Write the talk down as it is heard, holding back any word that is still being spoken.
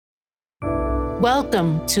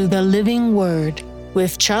Welcome to the Living Word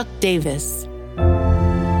with Chuck Davis.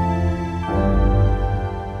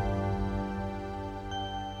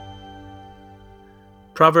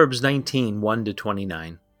 Proverbs 19,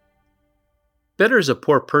 1-29. Better is a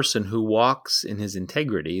poor person who walks in his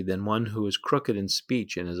integrity than one who is crooked in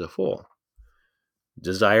speech and is a fool.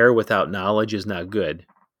 Desire without knowledge is not good,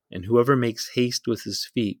 and whoever makes haste with his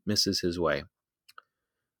feet misses his way.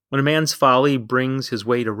 When a man's folly brings his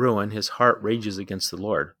way to ruin, his heart rages against the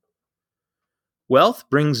Lord. Wealth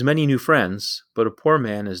brings many new friends, but a poor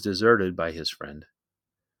man is deserted by his friend.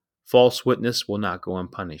 False witness will not go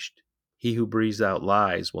unpunished. He who breathes out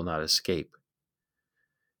lies will not escape.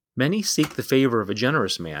 Many seek the favor of a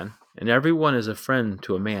generous man, and everyone is a friend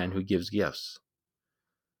to a man who gives gifts.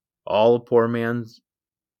 All a poor man's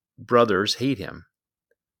brothers hate him.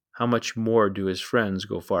 How much more do his friends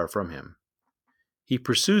go far from him? He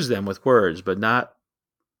pursues them with words, but not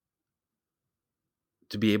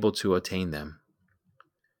to be able to attain them.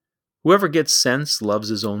 Whoever gets sense loves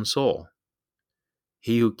his own soul.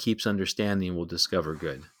 He who keeps understanding will discover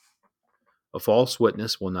good. A false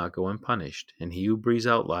witness will not go unpunished, and he who breathes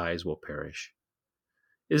out lies will perish.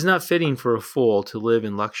 It is not fitting for a fool to live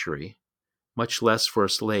in luxury, much less for a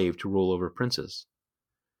slave to rule over princes.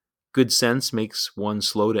 Good sense makes one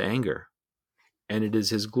slow to anger, and it is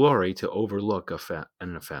his glory to overlook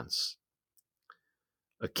an offense.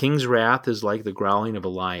 A king's wrath is like the growling of a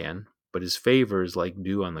lion, but his favor is like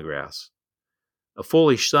dew on the grass. A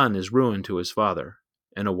foolish son is ruin to his father,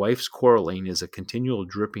 and a wife's quarreling is a continual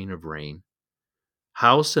dripping of rain.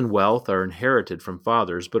 House and wealth are inherited from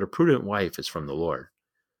fathers, but a prudent wife is from the Lord.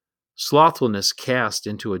 Slothfulness casts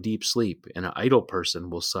into a deep sleep, and an idle person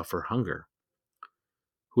will suffer hunger.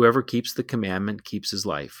 Whoever keeps the commandment keeps his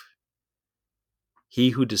life.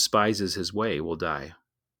 He who despises his way will die.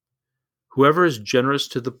 Whoever is generous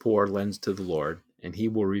to the poor lends to the Lord, and he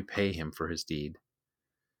will repay him for his deed.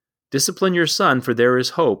 Discipline your son, for there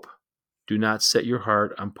is hope. Do not set your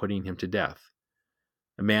heart on putting him to death.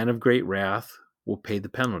 A man of great wrath will pay the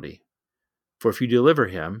penalty, for if you deliver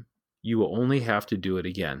him, you will only have to do it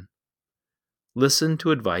again. Listen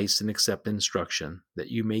to advice and accept instruction, that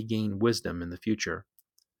you may gain wisdom in the future.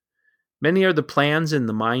 Many are the plans in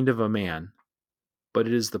the mind of a man, but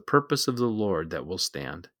it is the purpose of the Lord that will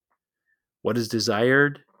stand. What is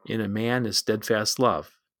desired in a man is steadfast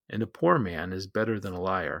love, and a poor man is better than a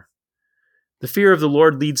liar. The fear of the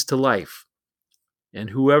Lord leads to life,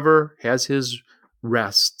 and whoever has his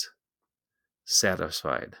rest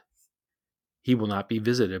satisfied, he will not be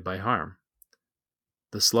visited by harm.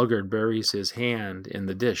 The sluggard buries his hand in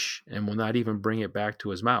the dish and will not even bring it back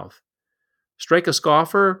to his mouth. Strike a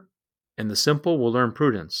scoffer, and the simple will learn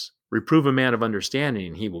prudence. Reprove a man of understanding,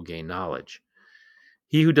 and he will gain knowledge.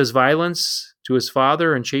 He who does violence to his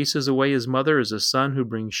father and chases away his mother is a son who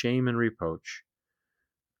brings shame and reproach.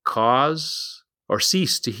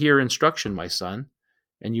 Cease to hear instruction, my son,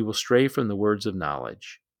 and you will stray from the words of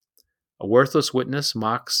knowledge. A worthless witness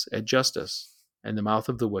mocks at justice, and the mouth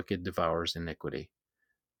of the wicked devours iniquity.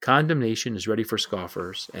 Condemnation is ready for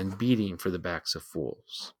scoffers, and beating for the backs of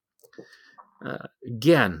fools.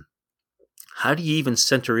 Again, how do you even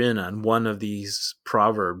center in on one of these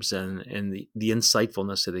proverbs and the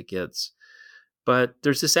insightfulness that it gets? But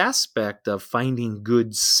there's this aspect of finding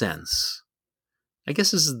good sense. I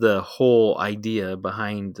guess this is the whole idea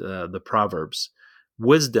behind the Proverbs.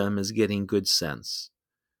 Wisdom is getting good sense.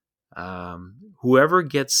 Whoever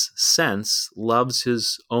gets sense loves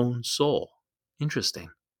his own soul. Interesting.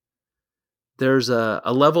 There's a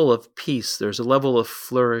level of peace. There's a level of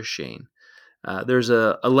flourishing. There's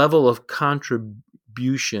a level of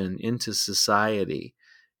contribution into society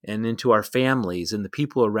and into our families and the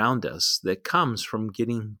people around us that comes from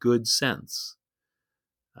getting good sense.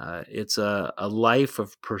 It's a life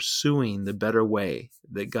of pursuing the better way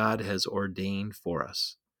that God has ordained for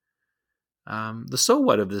us. The so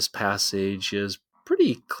what of this passage is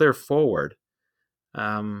pretty clear forward.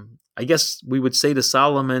 I guess we would say to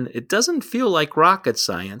Solomon, it doesn't feel like rocket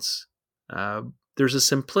science. There's a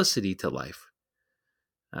simplicity to life.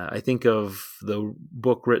 I think of the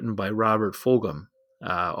book written by Robert Fulghum,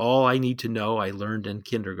 All I Need to Know I Learned in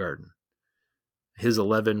Kindergarten. His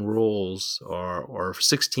 11 rules or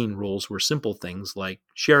 16 rules were simple things like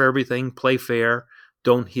share everything, play fair,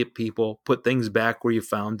 don't hit people, put things back where you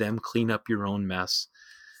found them, clean up your own mess.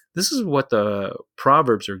 This is what the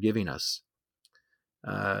Proverbs are giving us.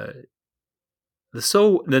 The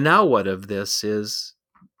now what of this is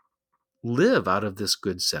live out of this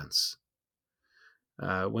good sense.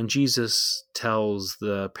 When Jesus tells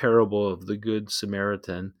the parable of the Good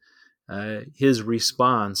Samaritan, his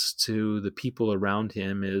response to the people around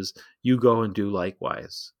him is, "You go and do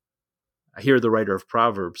likewise." I hear the writer of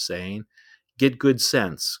Proverbs saying, "Get good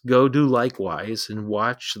sense, go do likewise, and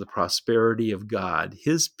watch the prosperity of God,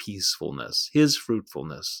 his peacefulness, his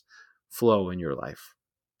fruitfulness flow in your life."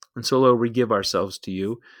 And so, Lord, we give ourselves to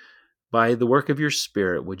you. By the work of your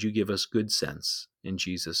Spirit, would you give us good sense? In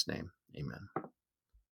Jesus' name, amen.